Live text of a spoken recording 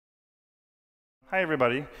Hi,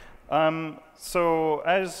 everybody. So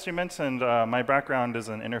as you mentioned, my background is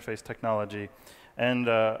in interface technology. And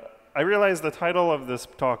I realize the title of this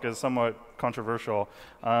talk is somewhat controversial,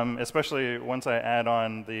 especially once I add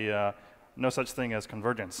on the no such thing as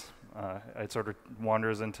convergence. It sort of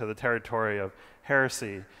wanders into the territory of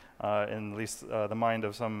heresy, in at least the mind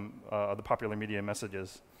of some of the popular media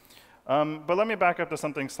messages. But let me back up to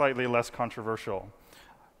something slightly less controversial.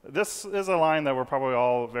 This is a line that we're probably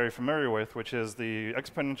all very familiar with, which is the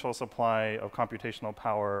exponential supply of computational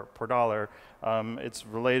power per dollar. It's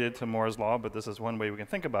related to Moore's law, but this is one way we can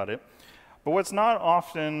think about it. But what's not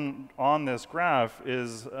often on this graph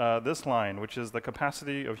is this line, which is the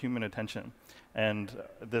capacity of human attention. And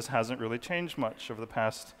this hasn't really changed much over the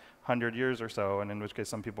past 100 years or so, and in which case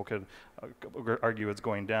some people could argue it's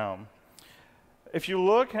going down. If you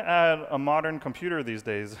look at a modern computer these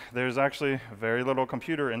days, there's actually very little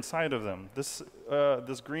computer inside of them. This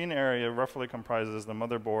green area roughly comprises the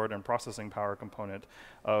motherboard and processing power component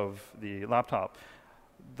of the laptop.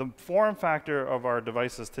 The form factor of our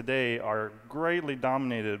devices today are greatly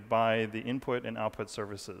dominated by the input and output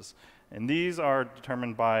services. And these are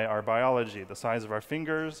determined by our biology, the size of our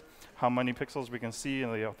fingers, how many pixels we can see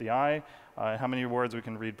in the eye, how many words we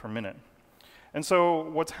can read per minute. And so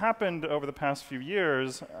what's happened over the past few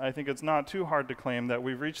years, I think it's not too hard to claim that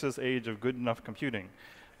we've reached this age of good enough computing.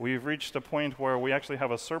 We've reached a point where we actually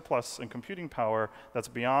have a surplus in computing power that's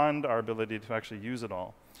beyond our ability to actually use it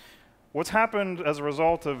all. What's happened as a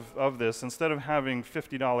result of this, instead of having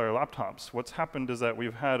 $50 laptops, what's happened is that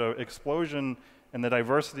we've had an explosion in the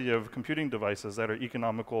diversity of computing devices that are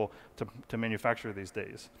economical to manufacture these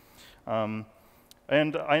days.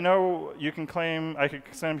 And I know you can claim, I could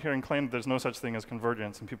stand here and claim that there's no such thing as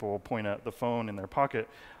convergence, and people will point at the phone in their pocket.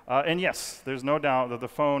 And yes, there's no doubt that the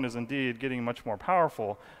phone is indeed getting much more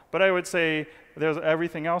powerful. But I would say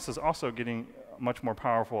everything else is also getting much more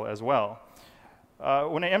powerful as well.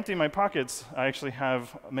 When I empty my pockets, I actually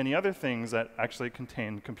have many other things that actually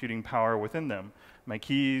contain computing power within them. My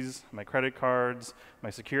keys, my credit cards, my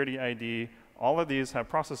security ID, all of these have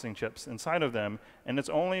processing chips inside of them, and it's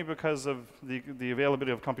only because of the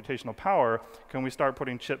availability of computational power can we start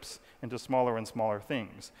putting chips into smaller and smaller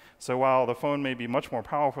things. So while the phone may be much more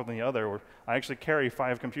powerful than the other, I actually carry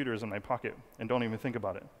 5 computers in my pocket and don't even think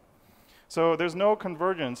about it. So there's no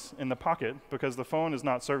convergence in the pocket because the phone is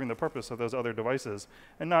not serving the purpose of those other devices.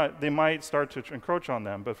 And they might start to encroach on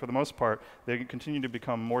them, but for the most part, they continue to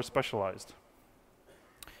become more specialized.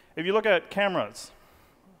 If you look at cameras,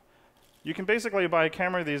 you can basically buy a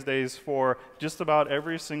camera these days for just about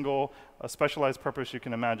every single specialized purpose you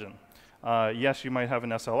can imagine. Yes, you might have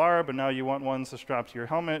an SLR, but now you want ones to strap to your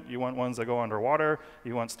helmet, you want ones that go underwater,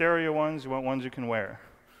 you want stereo ones, you want ones you can wear.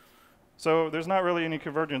 So there's not really any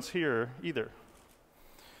convergence here either.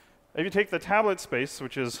 If you take the tablet space,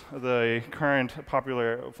 which is the current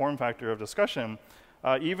popular form factor of discussion,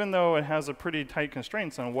 even though it has a pretty tight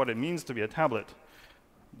constraints on what it means to be a tablet,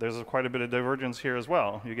 there's quite a bit of divergence here as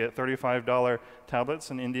well. You get $35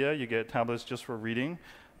 tablets in India. You get tablets just for reading.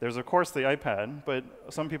 There's, of course, the iPad, but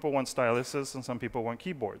some people want styluses and some people want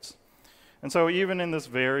keyboards. And so even in this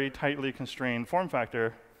very tightly constrained form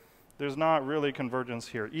factor, there's not really convergence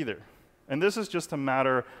here either. And this is just a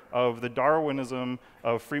matter of the Darwinism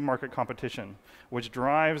of free market competition, which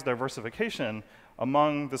drives diversification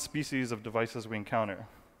among the species of devices we encounter.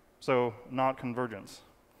 So not convergence.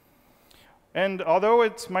 And although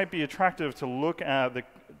it might be attractive to look at the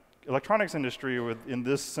electronics industry in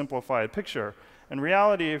this simplified picture, in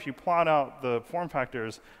reality, if you plot out the form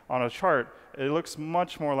factors on a chart, it looks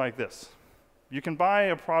much more like this. You can buy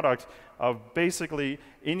a product of basically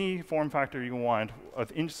any form factor you want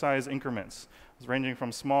with inch-size increments, ranging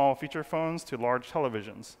from small feature phones to large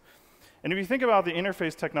televisions. And if you think about the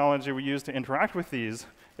interface technology we use to interact with these,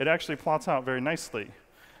 it actually plots out very nicely.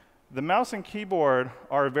 The mouse and keyboard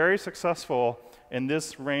are very successful in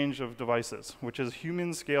this range of devices, which is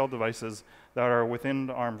human-scale devices that are within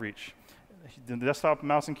arm reach. The desktop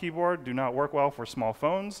mouse and keyboard do not work well for small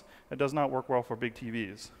phones. It does not work well for big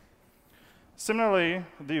TVs. Similarly,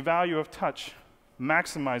 the value of touch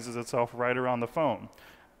maximizes itself right around the phone.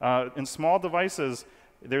 In small devices,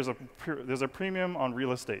 there's a premium on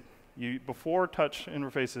real estate. Before touch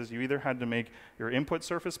interfaces, you either had to make your input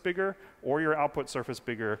surface bigger or your output surface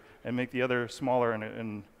bigger and make the other smaller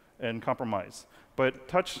and compromise. But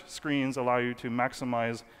touch screens allow you to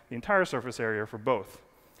maximize the entire surface area for both.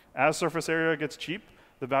 As surface area gets cheap,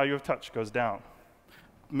 the value of touch goes down.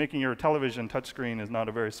 Making your television touchscreen is not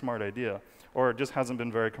a very smart idea, or it just hasn't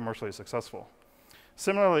been very commercially successful.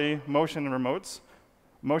 Similarly, motion and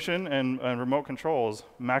remote controls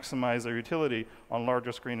maximize their utility on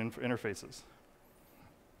larger screen interfaces.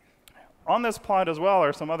 On this plot as well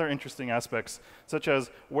are some other interesting aspects, such as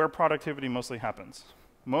where productivity mostly happens.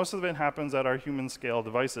 Most of it happens at our human scale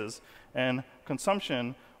devices, and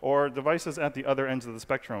consumption, or devices at the other ends of the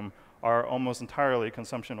spectrum, are almost entirely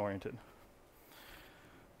consumption oriented.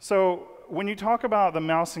 So when you talk about the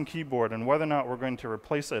mouse and keyboard and whether or not we're going to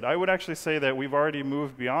replace it, I would actually say that we've already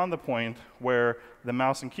moved beyond the point where the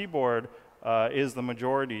mouse and keyboard is the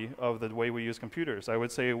majority of the way we use computers. I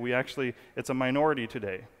would say it's a minority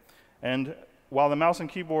today. And while the mouse and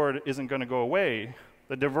keyboard isn't going to go away,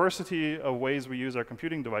 the diversity of ways we use our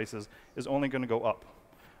computing devices is only going to go up.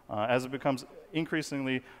 As it becomes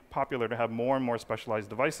increasingly popular to have more and more specialized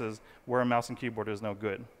devices where a mouse and keyboard is no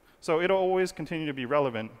good. So it'll always continue to be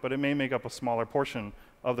relevant, but it may make up a smaller portion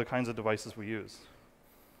of the kinds of devices we use.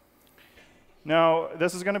 Now,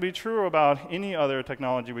 this is going to be true about any other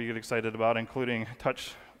technology we get excited about, including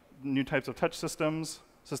new types of touch systems,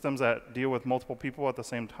 systems that deal with multiple people at the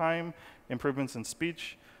same time, improvements in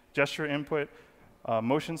speech, gesture input,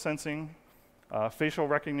 motion sensing, facial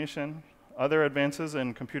recognition, other advances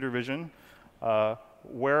in computer vision,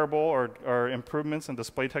 wearable or improvements in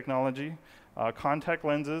display technology, contact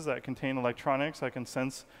lenses that contain electronics that can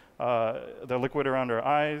sense the liquid around our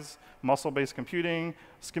eyes, muscle-based computing,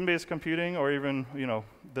 skin-based computing, or even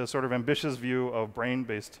the sort of ambitious view of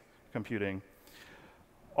brain-based computing.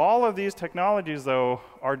 All of these technologies, though,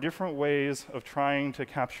 are different ways of trying to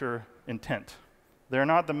capture intent. They're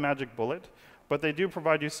not the magic bullet, but they do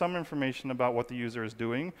provide you some information about what the user is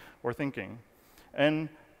doing or thinking.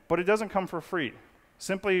 But it doesn't come for free.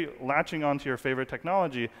 Simply latching onto your favorite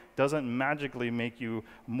technology doesn't magically make you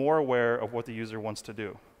more aware of what the user wants to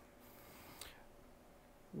do.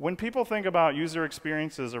 When people think about user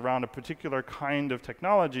experiences around a particular kind of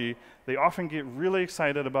technology, they often get really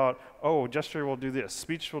excited about, oh, gesture will do this,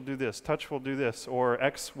 speech will do this, touch will do this, or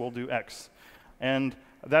X will do X. And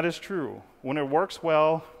that is true. When it works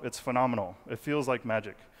well, it's phenomenal. It feels like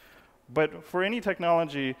magic. But for any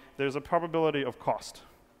technology, there's a probability of cost.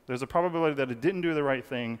 There's a probability that it didn't do the right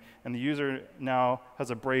thing, and the user now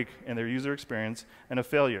has a break in their user experience and a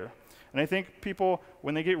failure. And I think people,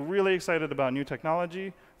 when they get really excited about new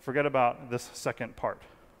technology, forget about this second part.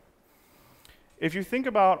 If you think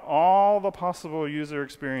about all the possible user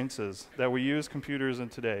experiences that we use computers in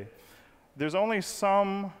today, there's only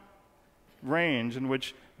some range in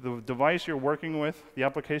which the device you're working with, the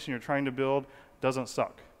application you're trying to build, doesn't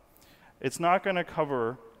suck. It's not going to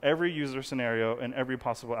cover every user scenario and every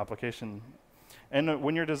possible application. And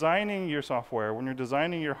when you're designing your software, when you're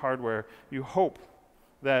designing your hardware, you hope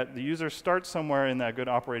that the user starts somewhere in that good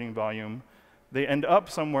operating volume, they end up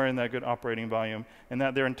somewhere in that good operating volume, and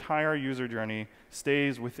that their entire user journey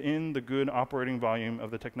stays within the good operating volume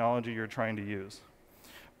of the technology you're trying to use.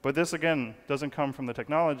 But this, again, doesn't come from the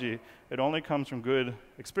technology. It only comes from good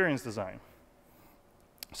experience design.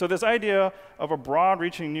 So this idea of a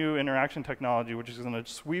broad-reaching new interaction technology, which is going to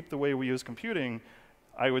sweep the way we use computing,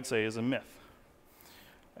 I would say is a myth.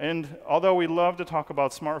 And although we love to talk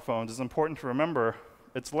about smartphones, it's important to remember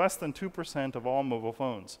it's less than 2% of all mobile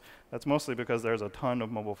phones. That's mostly because there's a ton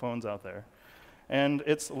of mobile phones out there. And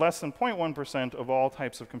it's less than 0.1% of all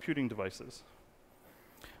types of computing devices.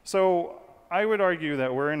 So I would argue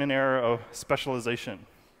that we're in an era of specialization.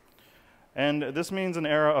 And this means an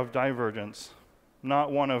era of divergence,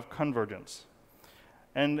 not one of convergence.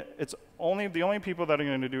 And the only people that are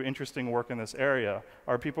going to do interesting work in this area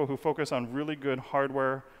are people who focus on really good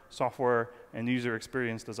hardware, software, and user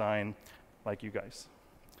experience design like you guys.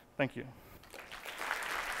 Thank you.